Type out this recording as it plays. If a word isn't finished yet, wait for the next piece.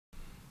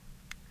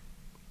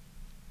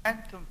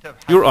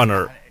Your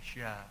Honor,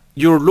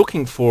 you're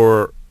looking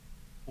for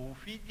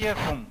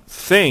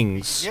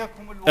things,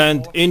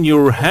 and in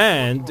your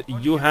hand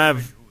you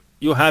have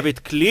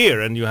it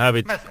clear and you have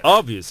it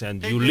obvious,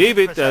 and you leave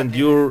it and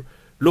you're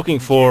looking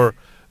for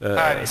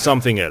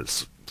something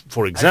else.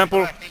 For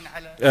example,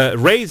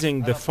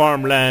 raising the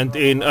farmland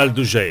in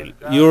Al-Dujail.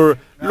 You're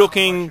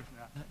looking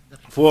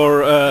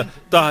for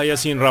Taha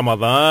Yassin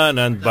Ramadan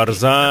and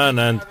Barzan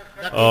and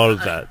all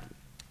that.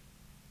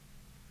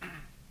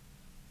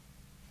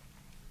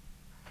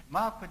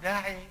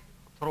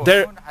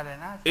 There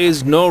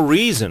is no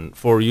reason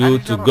for you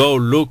to go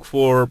look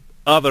for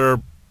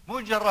other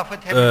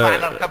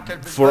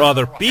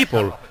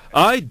people.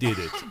 I did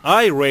it.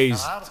 I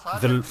raised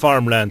the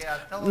farmland.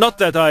 Not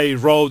that I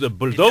rode a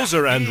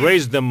bulldozer and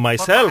raised them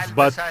myself,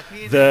 but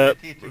the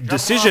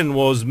decision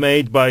was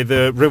made by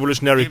the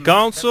Revolutionary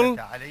Council,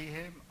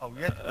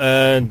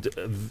 and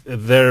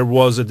there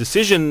was a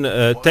decision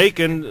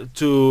taken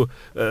to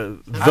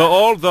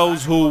all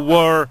those who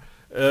were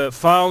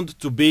found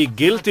to be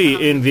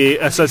guilty in the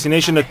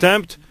assassination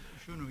attempt.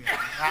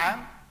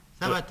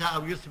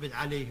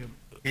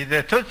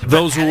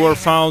 Those who were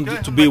found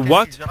to be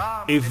what?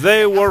 If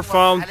they were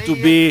found to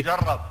be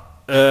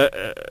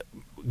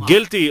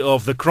guilty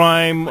of the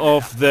crime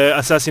of the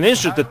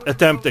assassination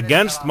attempt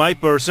against my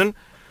person,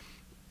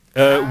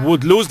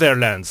 would lose their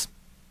lands.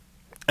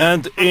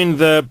 And in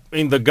the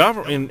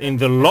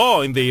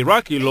law, in the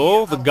Iraqi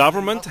law, the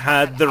government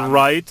had the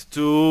right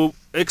to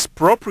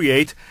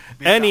expropriate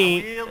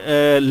any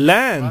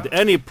land,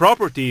 any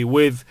property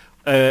with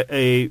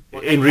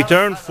in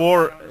return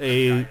for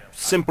a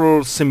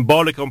simple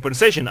symbolic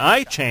compensation.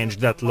 I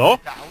changed that law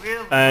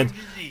and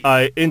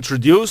I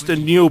introduced a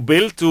new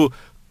bill to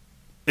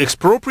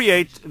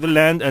expropriate the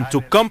land and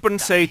to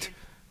compensate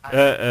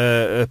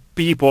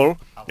people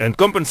and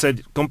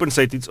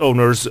compensate its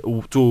owners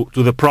to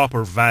the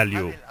proper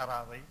value.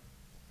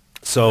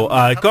 So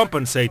I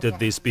compensated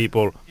these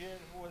people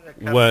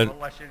when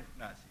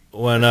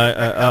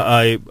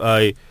I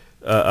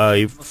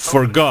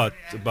forgot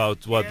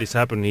about what this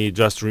happened. He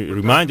just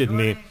reminded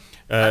me.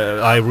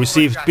 I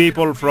received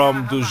people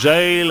from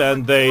Dujail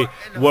and they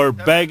were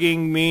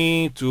begging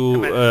me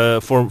to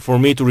for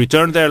me to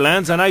return their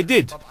lands, and I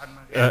did.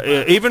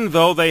 Even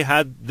though they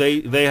had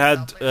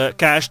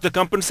cashed the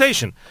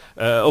compensation.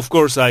 Of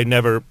course, I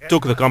never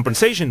took the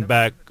compensation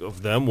back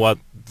of them. What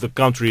the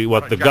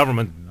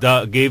government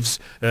gives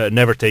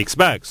never takes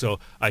back. So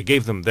I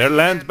gave them their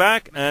land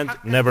back and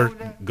never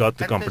got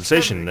the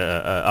compensation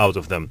out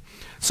of them.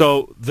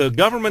 So the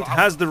government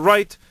has the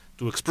right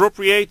to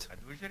expropriate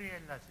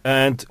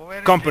and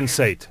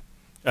compensate,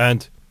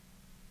 and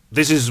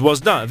this is what's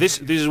done. This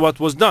is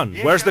what was done.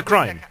 Where's the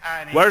crime?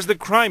 Where's the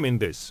crime in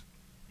this?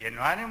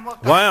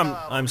 Why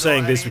I'm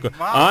saying this? Because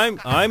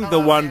I'm the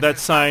one that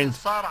signed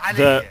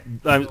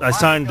I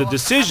signed the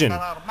decision.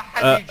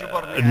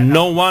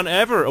 No one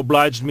ever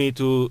obliged me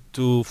to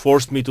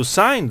force me to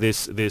sign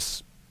this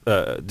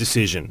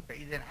decision.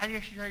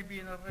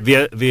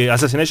 The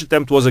assassination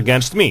attempt was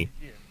against me.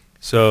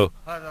 So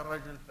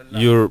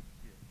you're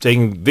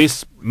saying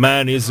this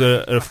man is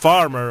a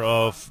farmer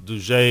of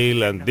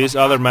Dujail and this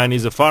other man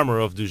is a farmer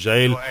of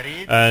Dujail,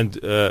 and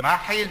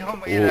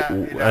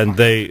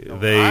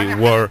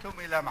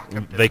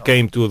they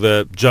came to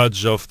the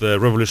judge of the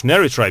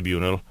Revolutionary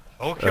Tribunal.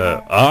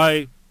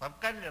 I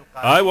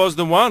was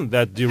the one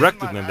that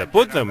directed them, that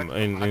put them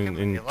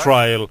in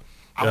trial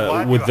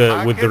with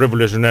the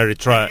Revolutionary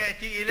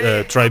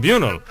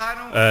Tribunal,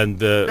 and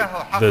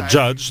the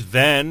judge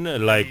then,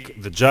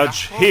 like the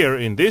judge here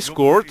in this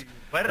court,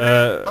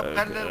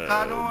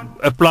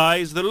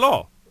 applies the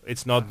law.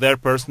 It's not their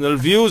personal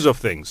views of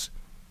things.